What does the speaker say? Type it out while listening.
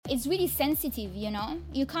it's really sensitive, you know.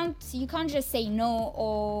 You can't just say no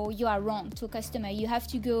or you are wrong to a customer. You have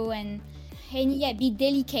to go and yeah, be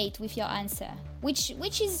delicate with your answer, which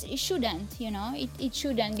is it shouldn't, you know. It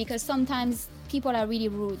shouldn't, because sometimes people are really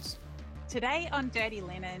rude. Today on Dirty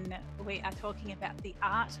Linen, we are talking about the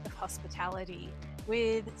art of hospitality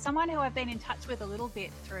with someone who I've been in touch with a little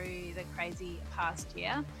bit through the crazy past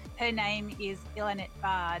year. Her name is Ilanit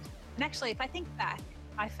Bard. And actually, if I think back,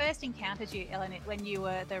 I first encountered you, Ilanit, when you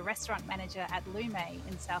were the restaurant manager at Lume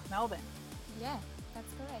in South Melbourne. Yeah,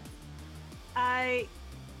 that's correct.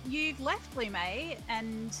 You've left Lume,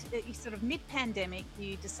 and you sort of mid-pandemic,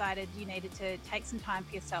 you decided you needed to take some time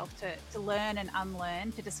for yourself to learn and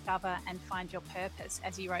unlearn, to discover and find your purpose,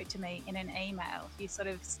 as you wrote to me in an email. You sort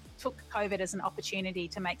of took COVID as an opportunity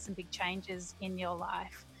to make some big changes in your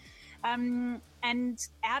life. And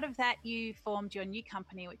out of that, you formed your new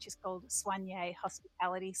company, which is called Soigné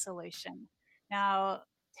Hospitality Solution. Now,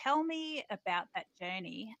 tell me about that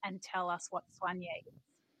journey and tell us what Soigné is.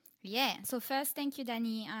 Yeah, so first, thank you,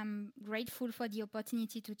 Danny. I'm grateful for the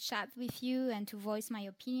opportunity to chat with you and to voice my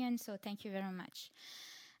opinion, so thank you very much.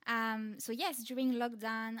 So yes, during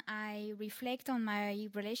lockdown, I reflect on my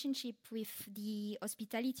relationship with the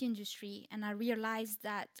hospitality industry, and I realized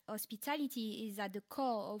that hospitality is at the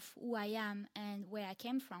core of who I am and where I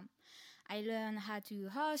came from. I learned how to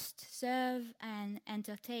host, serve, and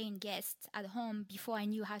entertain guests at home before I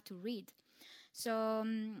knew how to read. So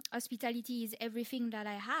hospitality is everything that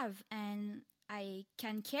I have and I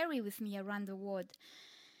can carry with me around the world.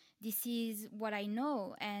 This is what I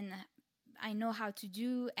know and I know how to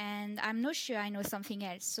do, and I'm not sure I know something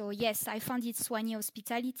else. So yes, I founded Soigné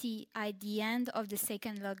Hospitality at the end of the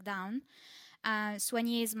second lockdown.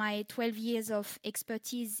 Soigné is my 12 years of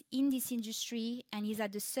expertise in this industry and is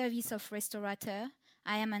at the service of restaurateur.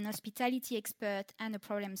 I am an hospitality expert and a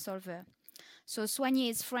problem solver. So soigné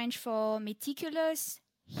is French for meticulous,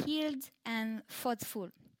 healed, and thoughtful.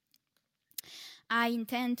 I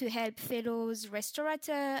intend to help fellows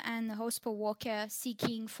restaurateur and hospital worker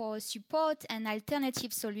seeking for support and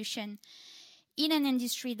alternative solution in an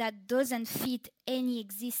industry that doesn't fit any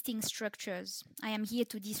existing structures. I am here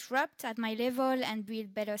to disrupt at my level and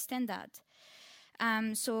build better standards.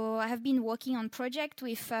 So I have been working on project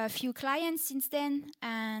with a few clients since then,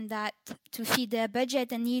 and that to fit their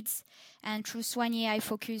budget and needs. And through Soigné, I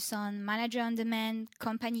focus on manager on demand,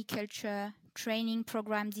 company culture, training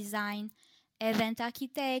program design, event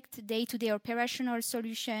architect, day-to-day operational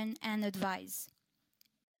solution, and advice.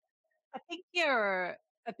 I think you're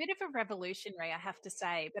a bit of a revolutionary, I have to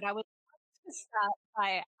say, but I would like to start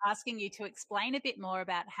by asking you to explain a bit more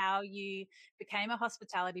about how you became a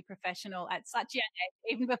hospitality professional at such a young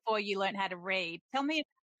age, even before you learned how to read. Tell me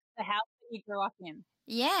about the house that you grew up in.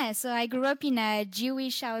 Yeah, so I grew up in a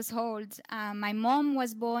Jewish household. My mom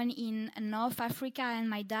was born in North Africa and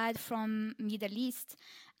my dad from Middle East.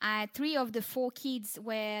 Three of the four kids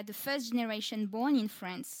were the first generation born in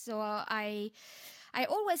France. So I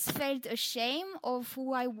always felt ashamed of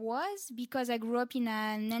who I was because I grew up in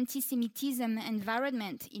an anti-Semitism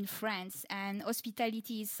environment in France, and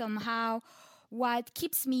hospitality is somehow what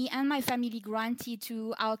keeps me and my family granted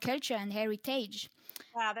to our culture and heritage.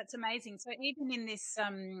 Wow, that's amazing. So even in this,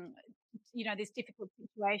 this difficult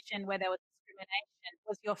situation where there was discrimination,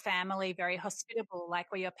 was your family very hospitable?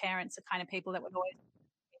 Like, were your parents the kind of people that would always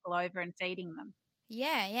bring people over and feeding them?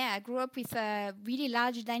 Yeah. I grew up with a really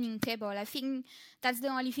large dining table. I think that's the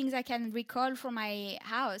only things I can recall from my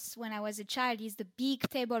house when I was a child is the big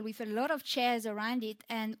table with a lot of chairs around it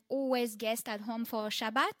and always guests at home for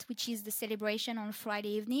Shabbat, which is the celebration on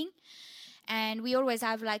Friday evening. And we always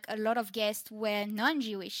have like a lot of guests who were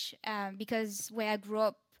non-Jewish because where I grew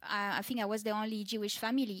up, I think I was the only Jewish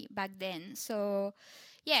family back then. So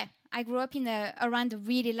yeah, I grew up around a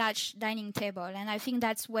really large dining table, and I think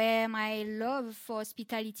that's where my love for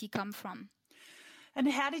hospitality come from. And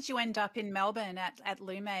how did you end up in Melbourne at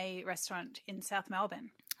Lume restaurant in South Melbourne?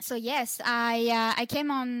 So yes, I came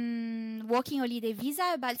on working holiday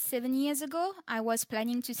visa about 7 years ago. I was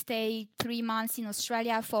planning to stay 3 months in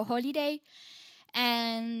Australia for holiday,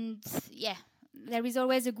 and yeah, there is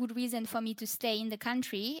always a good reason for me to stay in the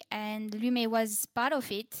country, and Lume was part of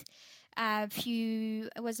it.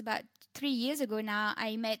 It was about 3 years ago now,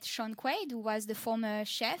 I met Sean Quaid, who was the former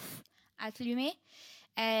chef at Lume,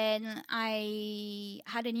 and I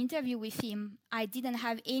had an interview with him. I didn't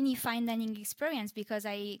have any fine dining experience because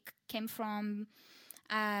I came from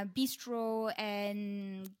bistro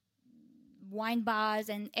and wine bars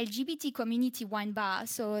and LGBT community wine bar.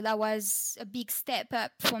 So that was a big step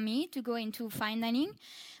up for me to go into fine dining.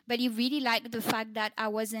 But he really liked the fact that I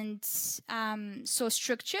wasn't so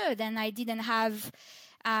structured and I didn't have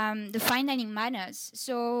the fine dining manners.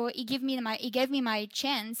 So he gave me my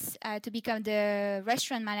chance to become the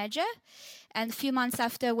restaurant manager. And a few months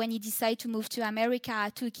after, when he decided to move to America, I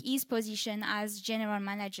took his position as general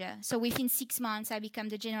manager. So within 6 months, I became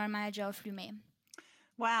the general manager of Lumet.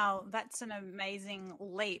 Wow, that's an amazing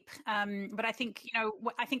leap. But I think,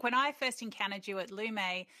 I think when I first encountered you at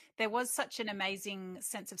Lumet, there was such an amazing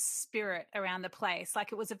sense of spirit around the place.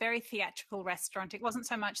 Like, it was a very theatrical restaurant. It wasn't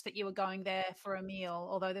so much that you were going there for a meal,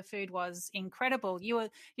 although the food was incredible.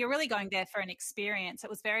 You're really going there for an experience. It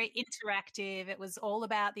was very interactive. It was all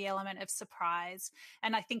about the element of surprise.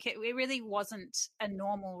 And I think it really wasn't a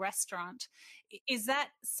normal restaurant. Is that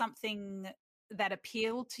something that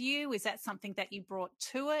appealed to you? Is that something that you brought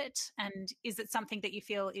to it? And is it something that you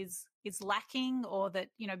feel is lacking, or that,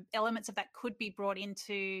 elements of that could be brought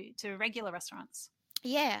into regular restaurants?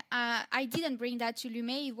 Yeah, I didn't bring that to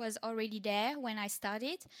Lumet. It was already there when I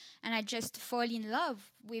started, and I just fall in love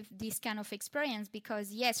with this kind of experience because,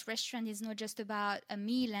 yes, restaurant is not just about a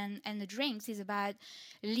meal and the drinks. It's about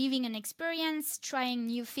living an experience, trying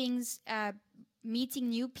new things, meeting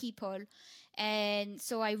new people. And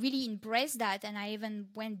so I really embraced that, and I even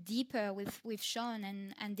went deeper with Sean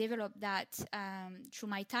and developed that through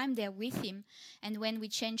my time there with him. And when we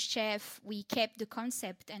changed chef, we kept the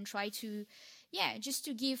concept and tried to, just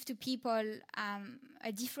to give to people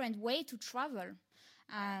a different way to travel.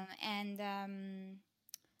 I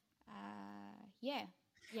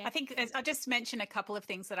think I'll just mention a couple of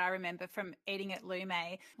things that I remember from eating at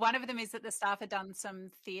Lumet. One of them is that the staff had done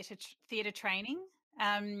some theatre training.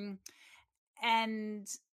 And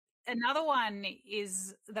another one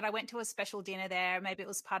is that I went to a special dinner there. Maybe it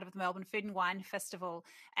was part of the Melbourne Food and Wine Festival,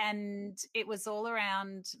 and it was all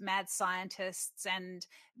around mad scientists. And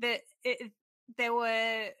we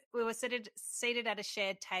were seated at a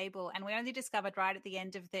shared table, and we only discovered right at the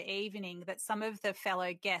end of the evening that some of the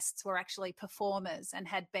fellow guests were actually performers and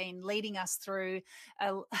had been leading us through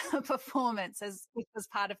a performance which was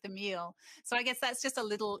part of the meal. So I guess that's just a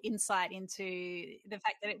little insight into the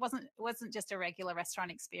fact that it wasn't just a regular restaurant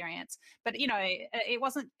experience, but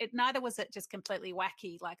neither was it just completely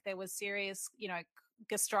wacky. Like, there was serious,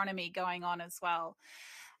 gastronomy going on as well.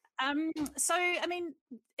 So, I mean,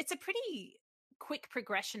 it's a pretty quick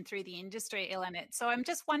progression through the industry, Ilanit. So I'm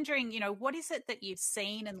just wondering, what is it that you've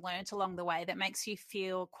seen and learnt along the way that makes you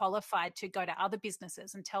feel qualified to go to other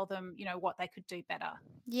businesses and tell them, what they could do better?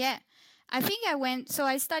 Yeah. I think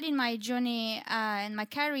I started my journey and my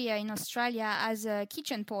career in Australia as a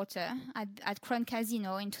kitchen porter at Crown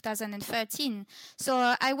Casino in 2013.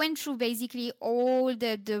 So I went through basically all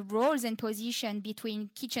the roles and position between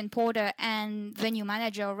kitchen porter and venue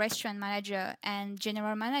manager, restaurant manager, and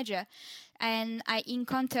general manager. And I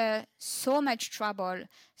encountered so much trouble,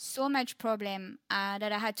 so much problem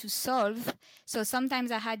that I had to solve. So sometimes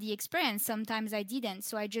I had the experience, sometimes I didn't.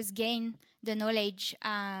 So I just gained the knowledge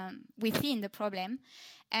within the problem.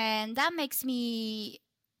 And that makes me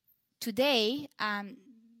today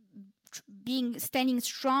standing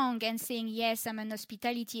strong and saying, yes, I'm an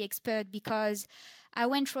hospitality expert, because I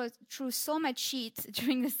went through so much shit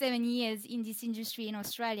during the 7 years in this industry in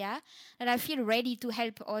Australia that I feel ready to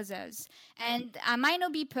help others. And I might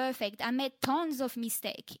not be perfect. I made tons of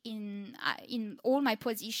mistakes in all my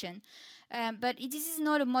position. But this is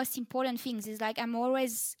not the most important thing. It's like I'm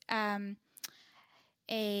always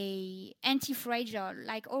a anti-fragile,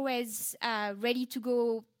 like always ready to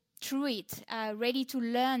go through it, ready to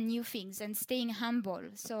learn new things and staying humble.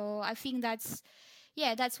 So I think that's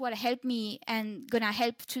what helped me and gonna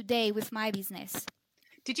help today with my business.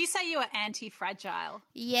 Did you say you were anti-fragile?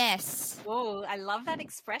 Yes. Oh, I love that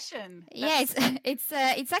expression. Yes,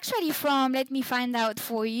 it's actually from, let me find out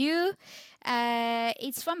for you.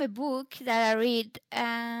 It's from a book that I read.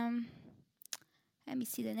 Let me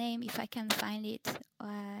see the name if I can find it.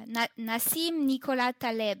 Nassim Nicholas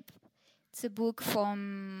Taleb. It's a book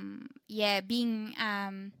from being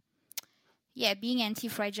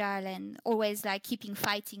anti-fragile and always like keeping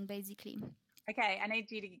fighting, basically. Okay, I need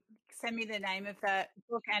you to send me the name of the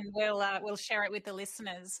book, and we'll share it with the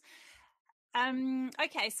listeners.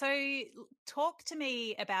 Okay, so talk to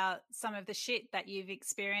me about some of the shit that you've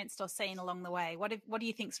experienced or seen along the way. What do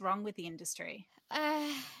you think's wrong with the industry?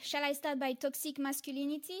 Shall I start by toxic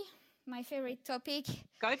masculinity? My favorite topic.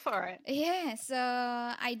 Go for it. Yeah, so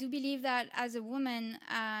I do believe that as a woman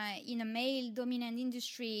in a male-dominant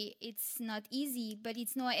industry, it's not easy, but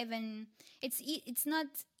it's not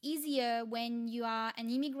easier when you are an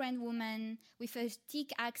immigrant woman with a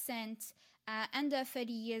thick accent, under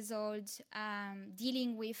 30 years old,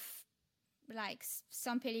 dealing with like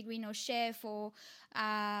San Pellegrino chef or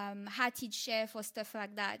Hatted chef or stuff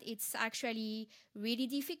like that. It's actually really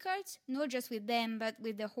difficult, not just with them, but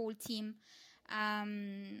with the whole team.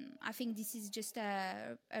 I think this is just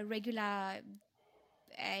a regular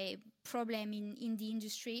problem in the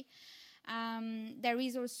industry. There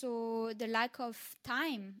is also the lack of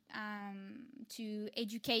time to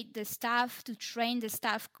educate the staff, to train the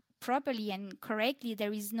staff properly and correctly.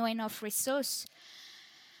 There is no enough resource.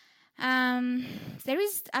 There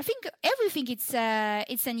is, I think, everything. It's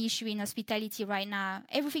an issue in hospitality right now.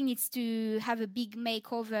 Everything needs to have a big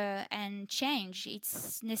makeover and change.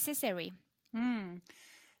 It's necessary.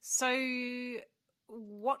 So,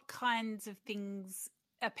 what kinds of things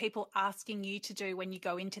are people asking you to do when you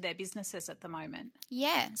go into their businesses at the moment?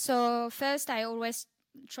 Yeah. So first, I always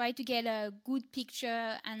try to get a good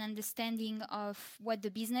picture and understanding of what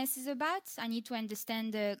the business is about. I need to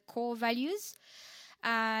understand the core values.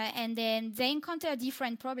 And then they encounter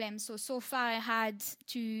different problems. So far I had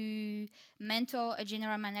to mentor a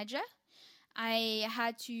general manager. I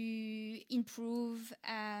had to improve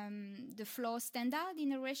the floor standard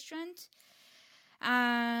in a restaurant.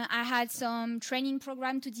 I had some training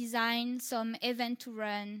program to design, some event to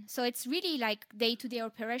run. So it's really like day-to-day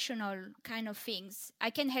operational kind of things.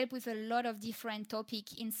 I can help with a lot of different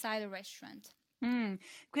topics inside a restaurant.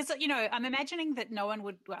 Because, I'm imagining that no one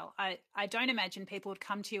would, I don't imagine people would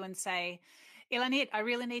come to you and say, Ilanit, I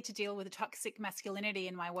really need to deal with toxic masculinity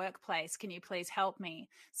in my workplace. Can you please help me?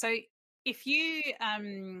 So if you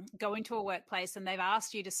go into a workplace and they've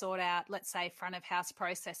asked you to sort out, let's say, front of house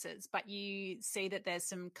processes, but you see that there's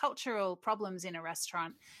some cultural problems in a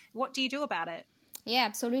restaurant, what do you do about it? Yeah,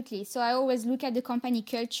 absolutely. So I always look at the company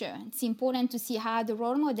culture. It's important to see how the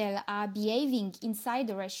role models are behaving inside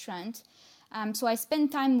the restaurant. So I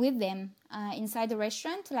spend time with them inside the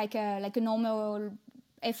restaurant, like a normal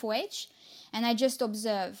FOH, and I just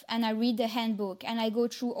observe and I read the handbook and I go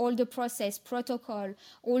through all the process, protocol,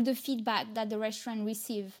 all the feedback that the restaurant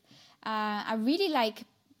receive. I really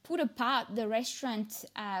put apart the restaurant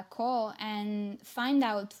core and find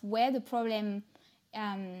out where the problem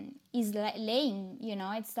is laying.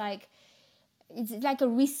 It's like a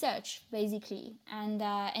research, basically.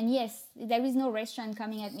 And yes, there is no restaurant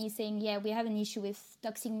coming at me saying, yeah, we have an issue with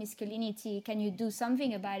toxic masculinity. Can you do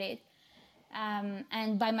something about it?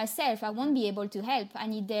 And by myself, I won't be able to help. I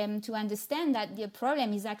need them to understand that the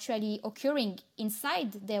problem is actually occurring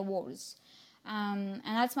inside their walls. And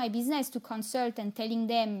that's my business, to consult and telling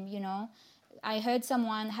them, I heard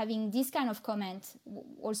someone having this kind of comment.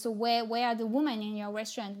 Also, where are the women in your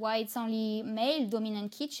restaurant? Why it's only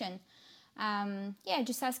male-dominant kitchen?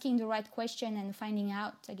 Just asking the right question and finding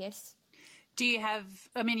out, I guess. Do you have,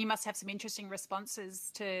 you must have some interesting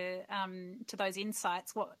responses to those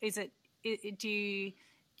insights. What is it?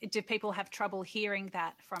 Do people have trouble hearing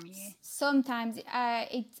that from you? Sometimes.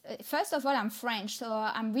 First of all, I'm French, so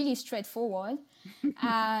I'm really straightforward.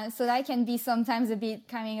 So that can be sometimes a bit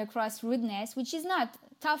coming across rudeness, which is not.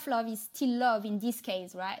 Tough love is still love in this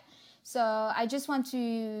case, right? So I just want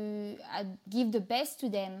to give the best to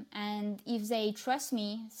them, and if they trust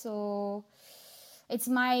me, so it's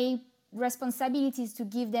my responsibility to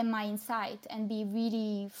give them my insight and be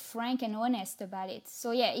really frank and honest about it.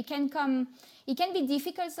 So yeah, it can be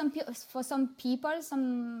difficult for some people.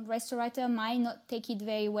 Some restaurateur might not take it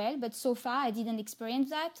very well, but so far I didn't experience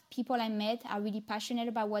that. People I met are really passionate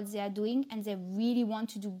about what they are doing and they really want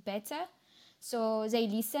to do better. So they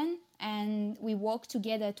listen and we work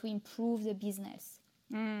together to improve the business.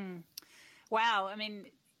 Wow.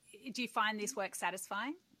 Do you find this work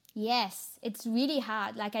satisfying? Yes, it's really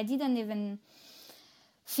hard. I didn't even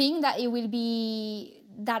think that it will be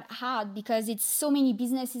that hard because it's so many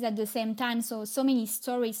businesses at the same time. So many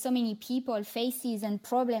stories, so many people, faces and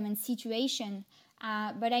problem and situation.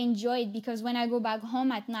 But I enjoy it because when I go back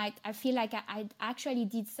home at night, I feel like I actually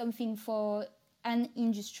did something for an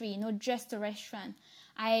industry, not just a restaurant.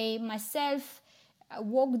 I myself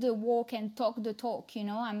walk the walk and talk the talk.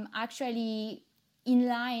 I'm actually in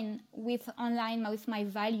line with my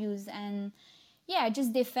values, and I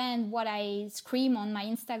just defend what I scream on my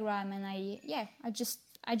Instagram, and I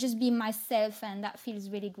just be myself, and that feels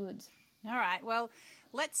really good. All right, well,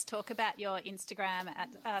 let's talk about your Instagram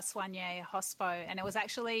at Soigné Hospo, and it was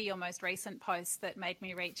actually your most recent post that made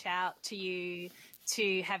me reach out to you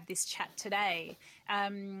to have this chat today.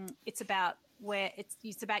 It's about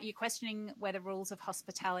you questioning where the rules of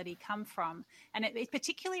hospitality come from. And it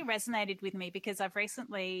particularly resonated with me because I've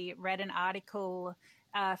recently read an article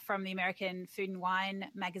from the American Food and Wine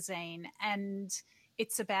magazine, and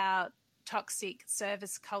it's about toxic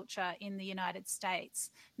service culture in the United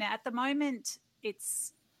States. Now, at the moment,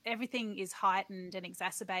 it's everything is heightened and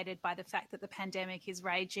exacerbated by the fact that the pandemic is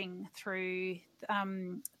raging through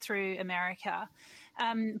America.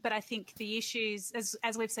 But I think the issues,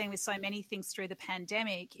 as we've seen with so many things through the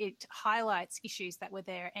pandemic, it highlights issues that were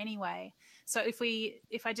there anyway. So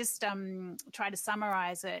if I just try to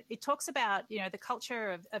summarize it, it talks about, the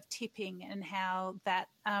culture of tipping and how that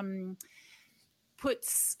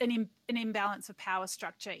puts an imbalance of power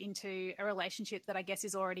structure into a relationship that I guess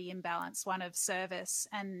is already imbalanced, one of service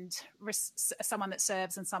and someone that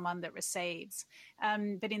serves and someone that receives.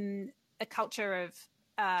 But in a culture of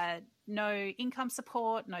no income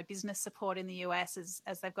support, no business support in the US as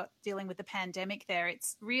they've got dealing with the pandemic there,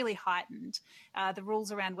 it's really heightened. The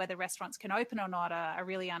rules around whether restaurants can open or not are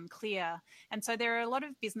really unclear. And so there are a lot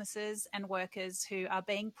of businesses and workers who are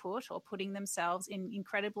being put or putting themselves in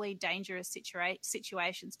incredibly dangerous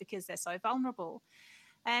situations because they're so vulnerable.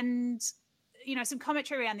 And some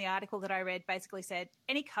commentary around the article that I read basically said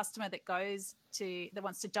any customer that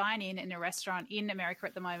wants to dine in a restaurant in America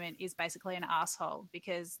at the moment is basically an asshole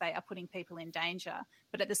because they are putting people in danger.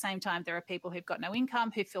 But at the same time, there are people who've got no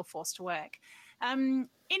income who feel forced to work. In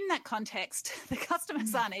that context, the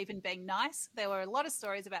customers aren't even being nice. There were a lot of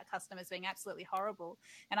stories about customers being absolutely horrible.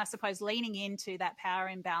 And I suppose leaning into that power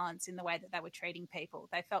imbalance in the way that they were treating people,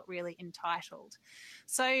 they felt really entitled.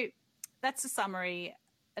 So that's a summary,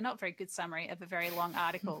 a not very good summary of a very long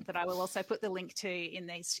article that I will also put the link to in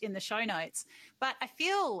the show notes. But I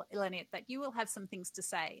feel, Lynette, that you will have some things to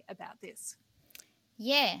say about this.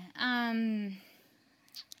 Yeah, 100%.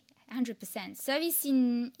 Service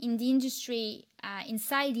in the industry,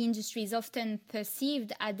 inside the industry, is often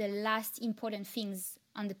perceived as the last important things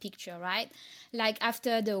on the picture, right? Like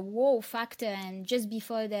after the wow factor and just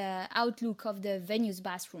before the outlook of the venue's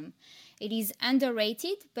bathroom. It is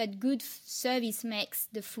underrated, but good service makes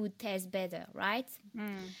the food taste better, right?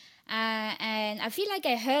 And I feel like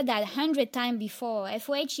I heard that 100 times before.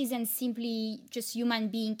 FOH isn't simply just human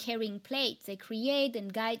being carrying plates. They create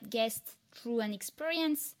and guide guests through an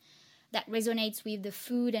experience that resonates with the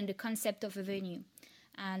food and the concept of a venue.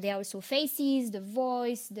 And there are also faces, the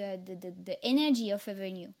voice, the energy of a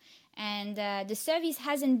venue. And the service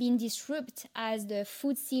hasn't been disrupted as the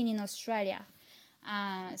food scene in Australia.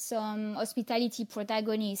 Some hospitality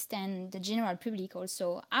protagonists and the general public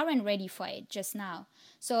also aren't ready for it just now.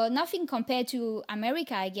 So nothing compared to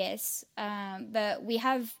America, I guess. But we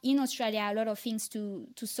have in Australia a lot of things to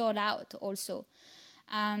sort out also.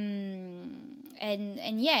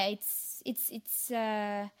 And yeah, it's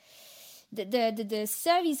the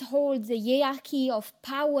service holds the hierarchy of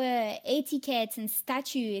power, etiquette, and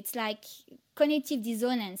stature. It's like cognitive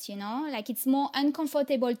dissonance, like it's more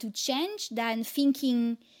uncomfortable to change than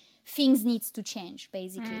thinking things needs to change,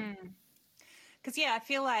 basically. Because I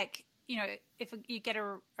feel like if you get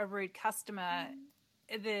a rude customer,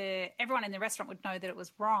 everyone in the restaurant would know that it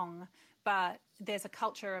was wrong, but there's a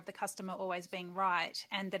culture of the customer always being right,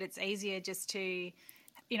 and that it's easier just to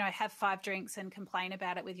have 5 drinks and complain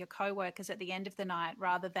about it with your co-workers at the end of the night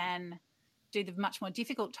rather than do the much more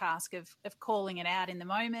difficult task of calling it out in the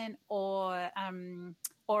moment or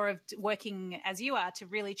of working as you are to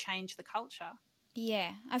really change the culture.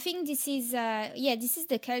 Yeah, I think this is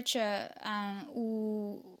the culture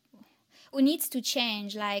who needs to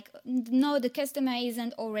change. Like, no, the customer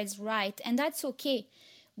isn't always right, and that's okay.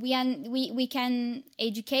 We can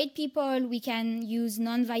educate people. We can use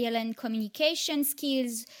non-violent communication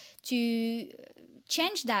skills to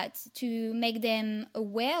change that, to make them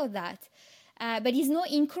aware of that. But it's not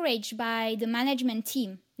encouraged by the management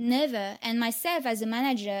team, never. And myself as a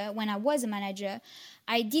manager, when I was a manager,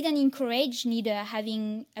 I didn't encourage neither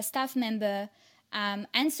having a staff member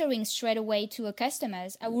answering straight away to a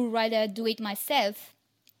customers. I would rather do it myself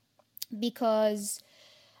because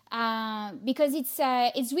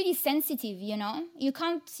it's really sensitive, You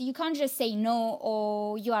can't just say no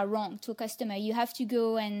or you are wrong to a customer. You have to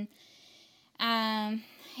go and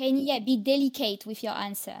be delicate with your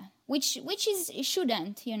answer, which it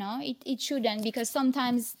shouldn't, it shouldn't, because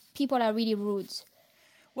sometimes people are really rude.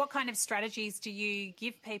 What kind of strategies do you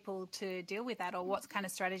give people to deal with that, or what kind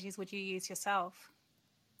of strategies would you use yourself?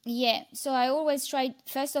 Yeah, so I always try,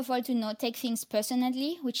 first of all, to not take things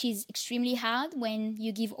personally, which is extremely hard when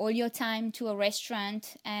you give all your time to a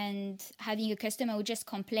restaurant and having a customer who just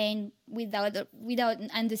complain without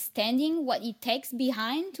understanding what it takes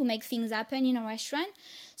behind to make things happen in a restaurant.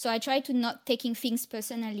 So I try to not taking things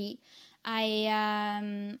personally.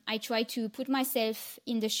 I try to put myself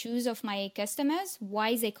in the shoes of my customers.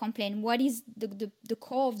 Why they complain? What is the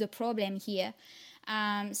core of the problem here?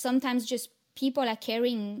 Sometimes just people are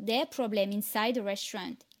carrying their problem inside the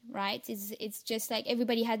restaurant. right? It's just like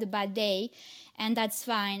everybody had a bad day, and that's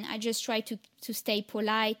fine. I just try to stay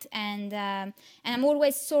polite, and I'm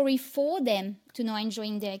always sorry for them to not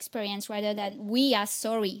enjoying their experience, rather than we are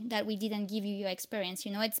sorry that we didn't give you your experience.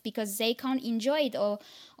 It's because they can't enjoy it, or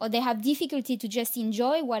they have difficulty to just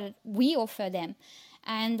enjoy what we offer them.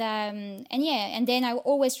 And then I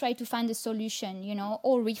always try to find a solution,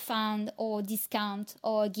 or refund, or discount,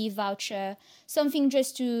 or gift voucher, something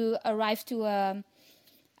just to arrive to a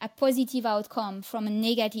positive outcome from a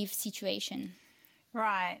negative situation.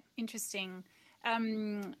 Right. Interesting.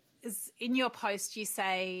 In your post, you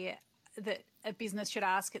say that a business should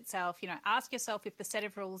ask itself, ask yourself if the set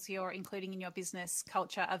of rules you're including in your business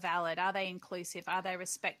culture are valid. Are they inclusive? Are they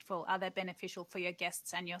respectful? Are they beneficial for your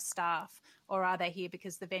guests and your staff? Or are they here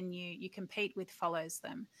because the venue you compete with follows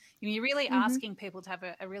them? You're really asking people to have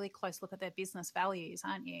a really close look at their business values,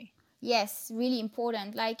 aren't you? Yes, really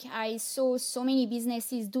important. Like, I saw so many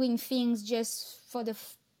businesses doing things just for the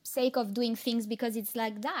sake of doing things because it's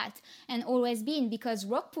like that, and always been, because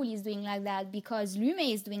Rockpool is doing like that, because Lume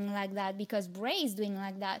is doing like that, because Bray is doing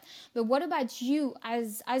like that. But what about you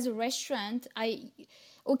as a restaurant?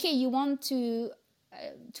 You want to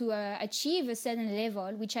achieve a certain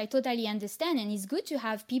level, which I totally understand, and it's good to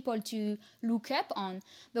have people to look up on.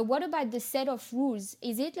 But what about the set of rules?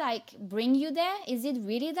 Is it like bring you there? Is it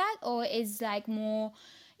really that? Or is like more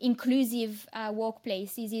inclusive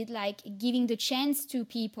workplace? Is it like giving the chance to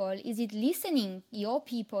people? Is it listening your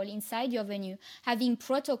people inside your venue, having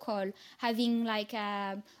protocol, having like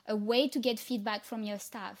a way to get feedback from your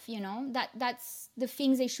staff? That's the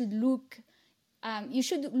things they should look. You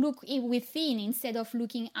should look within instead of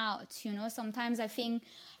looking out. Sometimes I think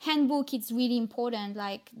handbook is really important.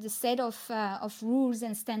 Like, the set of rules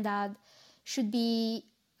and standard should be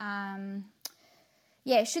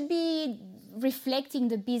should be reflecting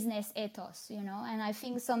the business ethos. And I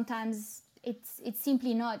think sometimes it's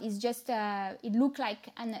simply not. It's just it look like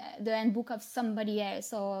the handbook of somebody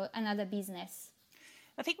else or another business.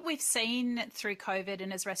 I think we've seen through COVID,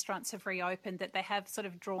 and as restaurants have reopened, that they have sort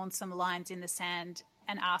of drawn some lines in the sand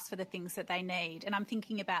and asked for the things that they need. And I'm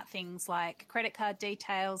thinking about things like credit card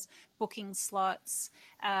details, booking slots,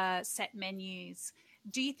 set menus.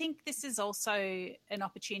 Do you think this is also an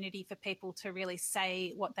opportunity for people to really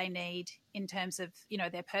say what they need in terms of,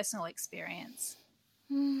 their personal experience?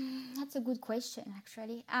 That's a good question,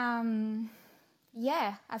 actually.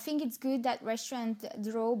 Yeah, I think it's good that restaurants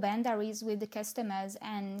draw boundaries with the customers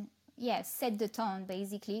and, set the tone,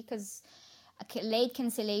 basically, because late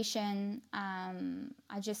cancellation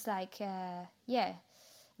are just like,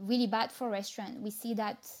 really bad for restaurants. We see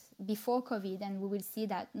that before COVID, and we will see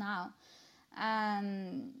that now.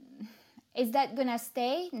 Is that going to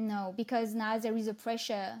stay? No, because now there is a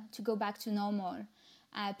pressure to go back to normal.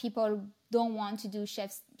 People don't want to do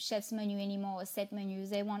chef's menu anymore, or set menus.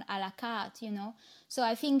 They want a la carte, So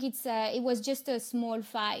I think it was just a small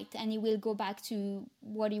fight, and it will go back to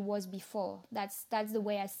what it was before. That's the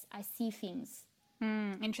way I see things.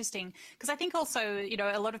 Interesting. Because I think also,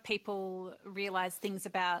 a lot of people realize things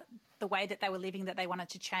about the way that they were living that they wanted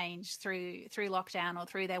to change through lockdown, or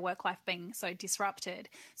through their work life being so disrupted.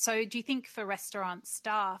 So do you think for restaurant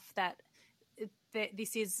staff that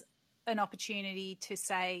this is an opportunity to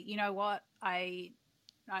say, you know what, I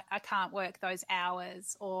can't work those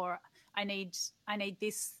hours, or I need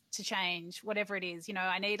this to change, whatever it is,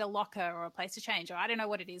 I need a locker or a place to change, or I don't know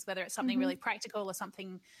what it is, whether it's something really practical or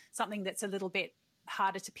something that's a little bit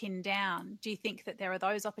harder to pin down. Do you think that there are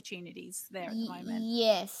those opportunities there at the moment?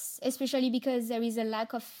 Yes, especially because there is a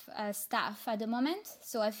lack of staff at the moment.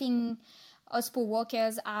 So I think OSPO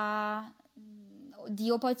workers are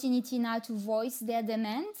the opportunity now to voice their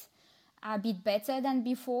demands a bit better than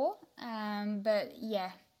before. But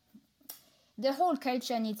the whole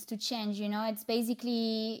culture needs to change. It's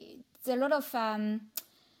basically, it's a lot of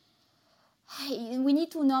we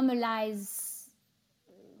need to normalize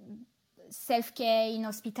self-care in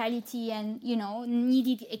hospitality, and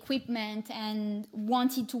needed equipment and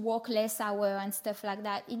wanted to work less hour and stuff like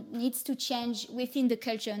that. It needs to change within the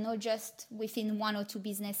culture, not just within one or two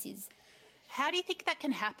businesses. How do you think that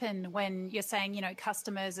can happen when you're saying,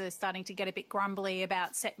 customers are starting to get a bit grumbly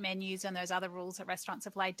about set menus and those other rules that restaurants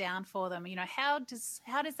have laid down for them? How does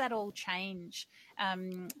that all change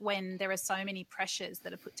when there are so many pressures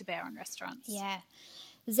that are put to bear on restaurants? Yeah.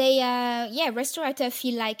 Restaurateurs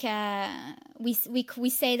feel like we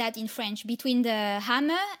say that in French, between the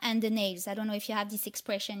hammer and the nails. I don't know if you have this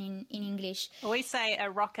expression in English. We say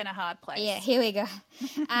a rock and a hard place. Yeah, here we go.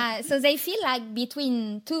 So they feel like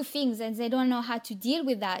between two things, and they don't know how to deal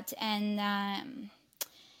with that. And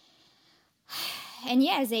and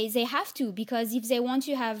yeah, they have to, because if they want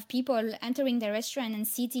to have people entering the restaurant and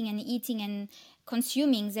sitting and eating and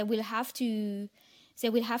consuming, they will have to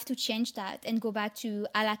change that and go back to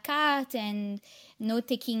a la carte and not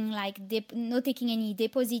taking not taking any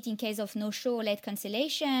deposit in case of no show or late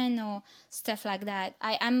cancellation or stuff like that.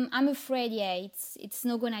 I'm afraid, yeah, it's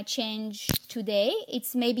not gonna change today.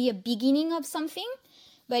 It's maybe a beginning of something,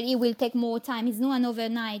 but it will take more time. It's not an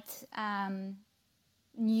overnight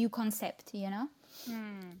new concept, you know.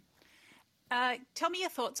 Tell me your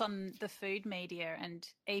thoughts on the food media and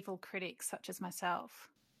evil critics such as myself.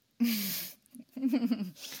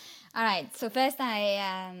 All right. So first,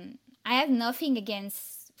 I have nothing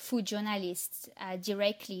against food journalists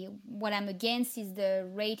directly. What I'm against is the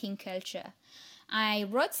rating culture. I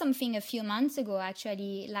wrote something a few months ago,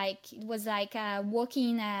 actually. It was like working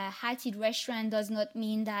in a hatted restaurant does not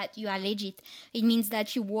mean that you are legit. It means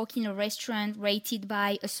that you work in a restaurant rated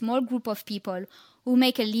by a small group of people who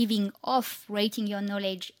make a living off rating your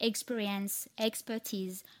knowledge, experience,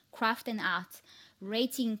 expertise, craft, and art.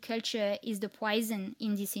 Rating culture is the poison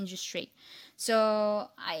in this industry. So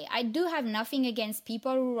I do have nothing against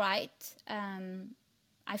people who write.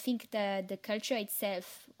 I think the culture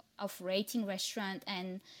itself of rating restaurant,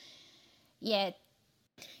 and yeah,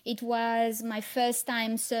 it was my first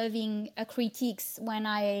time serving a critiques when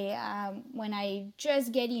I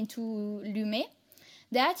just get into Lumet.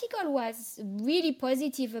 The article was really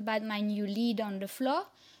positive about my new lead on the floor,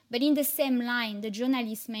 but in the same line, the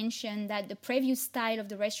journalist mentioned that the previous style of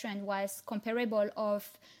the restaurant was comparable of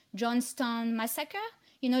Johnstown Massacre,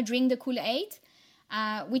 Drink the Kool-Aid,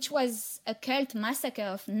 which was a cult massacre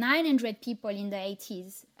of 900 people in the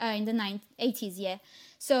 80s, in the 80s, yeah.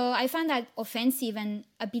 So I found that offensive and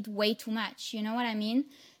a bit way too much, you know what I mean?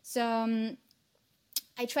 So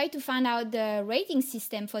I tried to find out the rating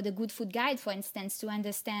system for the Good Food Guide, for instance, to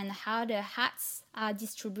understand how the hats are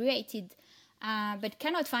distributed, but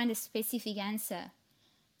cannot find a specific answer.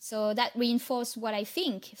 So that reinforced what I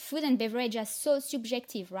think. Food and beverage are so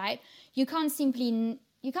subjective, right? You can't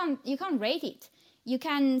rate it. You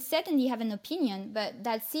can certainly have an opinion, but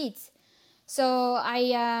that's it. So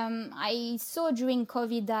I saw during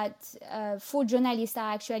COVID that food journalists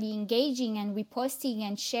are actually engaging and reposting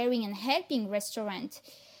and sharing and helping restaurants.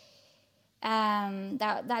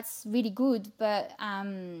 That's really good. But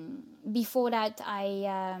before that,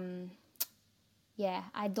 I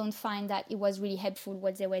don't find that it was really helpful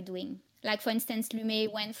what they were doing. Like, for instance,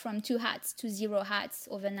 Lumet went from 2 hats to 0 hats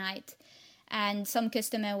overnight. And some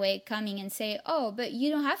customer were coming and say, oh, but you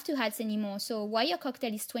don't have 2 hats anymore, so why your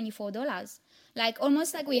cocktail is $24?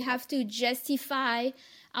 Almost like we have to justify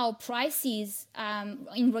our prices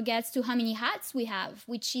in regards to how many hats we have,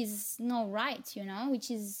 which is not right,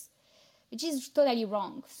 which is totally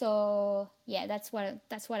wrong. So yeah, that's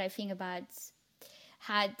what I think about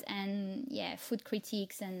hat and food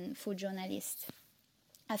critiques and food journalists.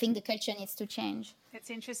 I think the culture needs to change. It's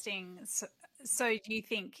interesting. So do you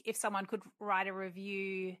think if someone could write a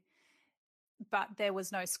review but there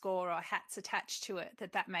was no score or hats attached to it,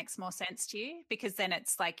 that makes more sense to you? Because then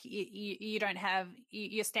it's like you don't have,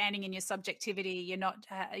 you're standing in your subjectivity. You're not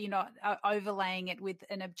overlaying it with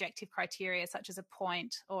an objective criteria such as a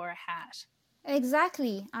point or a hat.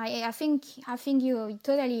 Exactly. I think you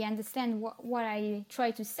totally understand what I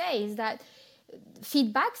try to say is that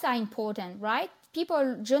feedbacks are important, right?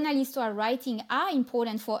 Journalists who are writing are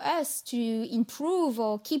important for us to improve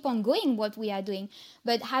or keep on going what we are doing.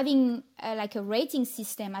 But having a rating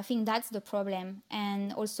system, I think that's the problem.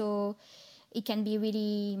 And also it can be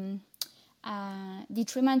really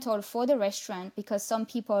detrimental for the restaurant, because some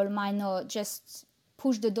people might not just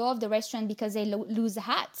push the door of the restaurant because they lose a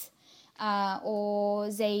hat.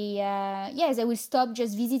 Or they will stop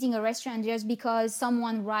just visiting a restaurant just because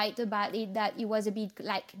someone write about it that it was a bit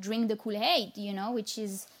like drink the Kool-Aid, which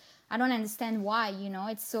is, I don't understand why,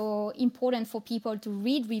 it's so important for people to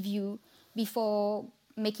read review before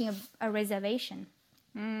making a reservation.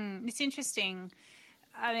 It's interesting.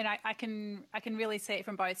 I mean, I can really see it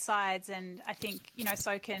from both sides, and I think,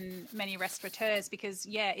 so can many restaurateurs, because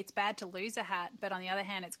it's bad to lose a hat, but on the other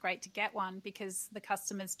hand, it's great to get one because the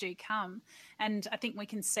customers do come. And I think we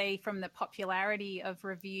can see from the popularity of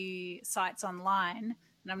review sites online,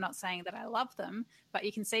 and I'm not saying that I love them, but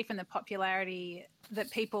you can see from the popularity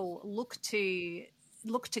that people look to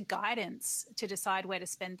guidance to decide where to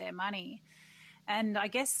spend their money. And I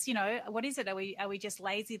guess, what is it? Are we just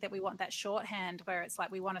lazy that we want that shorthand where it's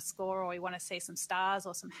like we want a score or we want to see some stars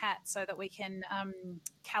or some hats so that we can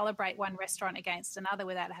calibrate one restaurant against another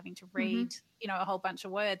without having to read, a whole bunch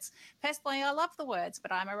of words. Personally, I love the words,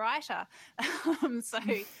 but I'm a writer. So,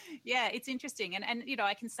 yeah, it's interesting. And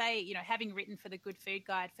I can say, having written for the Good Food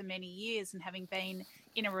Guide for many years and having been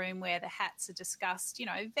in a room where the hats are discussed,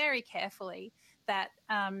 very carefully, that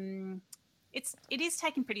it is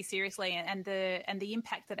taken pretty seriously, and the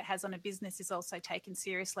impact that it has on a business is also taken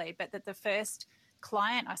seriously. But that the first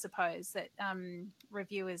client, I suppose, that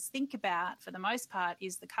reviewers think about for the most part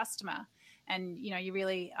is the customer. And,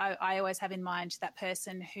 I always have in mind that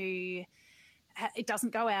person who it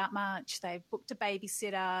doesn't go out much, they've booked a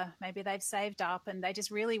babysitter, maybe they've saved up and they just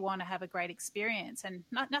really want to have a great experience, and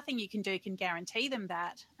nothing you can do can guarantee them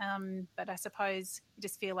that. But I suppose you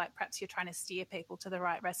just feel like perhaps you're trying to steer people to the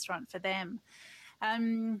right restaurant for them.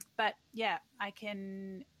 But yeah,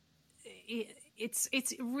 it's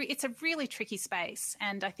a really tricky space.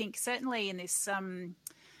 And I think certainly in this,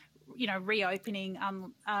 reopening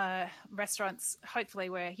restaurants, hopefully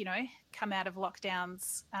we're, come out of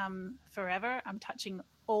lockdowns forever. I'm touching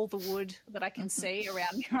all the wood that I can see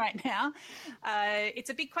around me right now. It's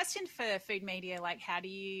a big question for food media, like how do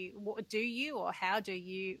you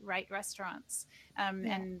rate restaurants?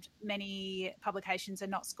 And many publications are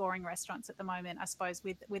not scoring restaurants at the moment, I suppose,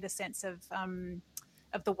 with a sense of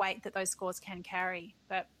the weight that those scores can carry.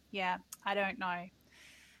 But yeah, I don't know.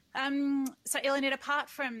 So, Ilanit, apart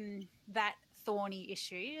from that thorny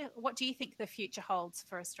issue, what do you think the future holds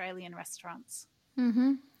for Australian restaurants?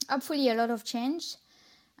 Hopefully a lot of change.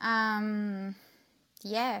 I'm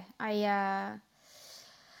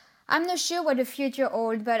not sure what the future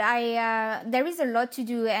holds, but there is a lot to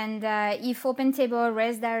do. And if OpenTable,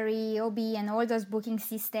 ResDiary, Obi, and all those booking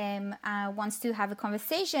systems wants to have a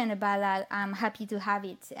conversation about that, I'm happy to have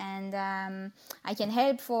it. And I can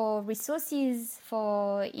help for resources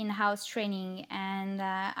for in-house training. And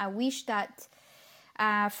I wish that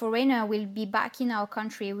foreigner will be back in our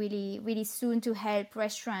country really, really soon to help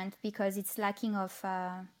restaurants, because it's lacking of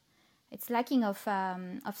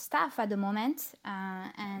staff at the moment,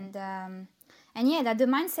 and that the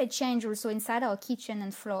mindset change also inside our kitchen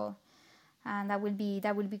and floor, and that will be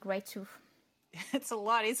great too. It's a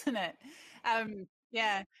lot, isn't it?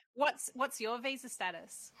 Yeah. What's your visa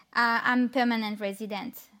status? I'm permanent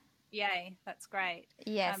resident. Yay, that's great.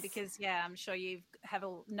 Yes. Because I'm sure you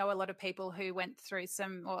know a lot of people who went through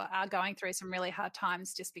some or are going through some really hard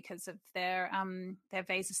times just because of their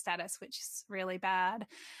visa status, which is really bad.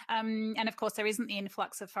 And of course, there isn't the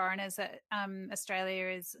influx of foreigners that Australia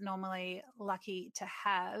is normally lucky to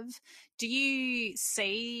have. Do you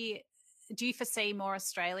foresee more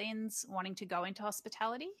Australians wanting to go into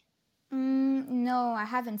hospitality? No, I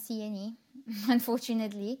haven't seen any,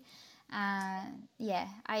 unfortunately. I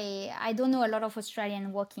don't know a lot of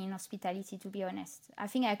Australians working in hospitality, to be honest. I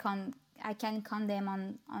think I can count them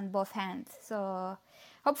on both hands. So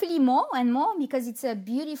hopefully more and more, because it's a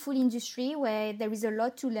beautiful industry where there is a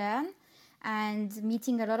lot to learn, and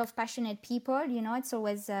meeting a lot of passionate people, it's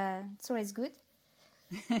always good.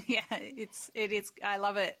 Yeah, it is. I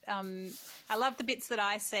love it. I love the bits that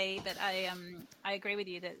I see, but I agree with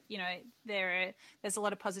you that there's a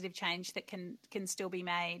lot of positive change that can still be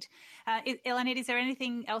made. Ilanit, is there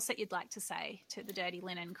anything else that you'd like to say to the Dirty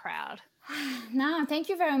Linen crowd? No, thank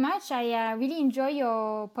you very much. I really enjoy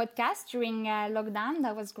your podcast during lockdown.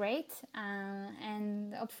 That was great,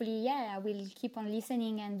 and hopefully, I will keep on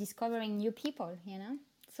listening and discovering new people.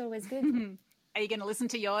 It's always good. Are you going to listen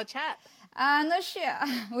to your chat? Not sure.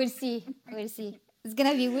 We'll see. It's going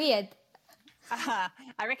to be weird. I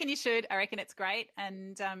reckon you should. I reckon it's great.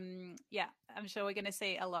 And I'm sure we're going to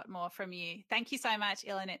see a lot more from you. Thank you so much,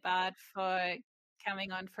 Ilanit Bard, for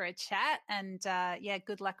coming on for a chat. And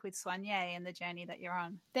good luck with Soigné and the journey that you're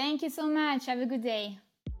on. Thank you so much. Have a good day.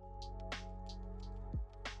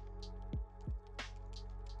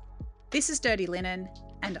 This is Dirty Linen,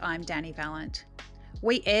 and I'm Danny Vallant.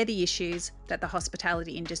 We air the issues that the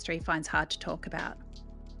hospitality industry finds hard to talk about.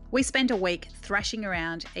 We spend a week thrashing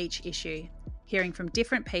around each issue, hearing from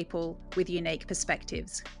different people with unique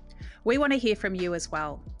perspectives. We want to hear from you as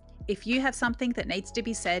well. If you have something that needs to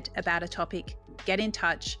be said about a topic, get in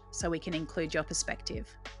touch so we can include your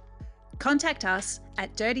perspective. Contact us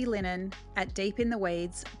at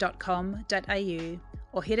dirtylinen@deepintheweeds.com.au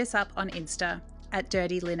or hit us up on Insta at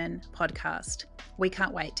Dirty Linen Podcast. We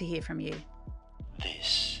can't wait to hear from you.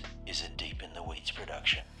 This is a Deep in the Weeds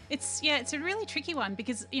production. It's a really tricky one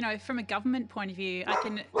because, from a government point of view, I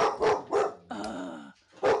can...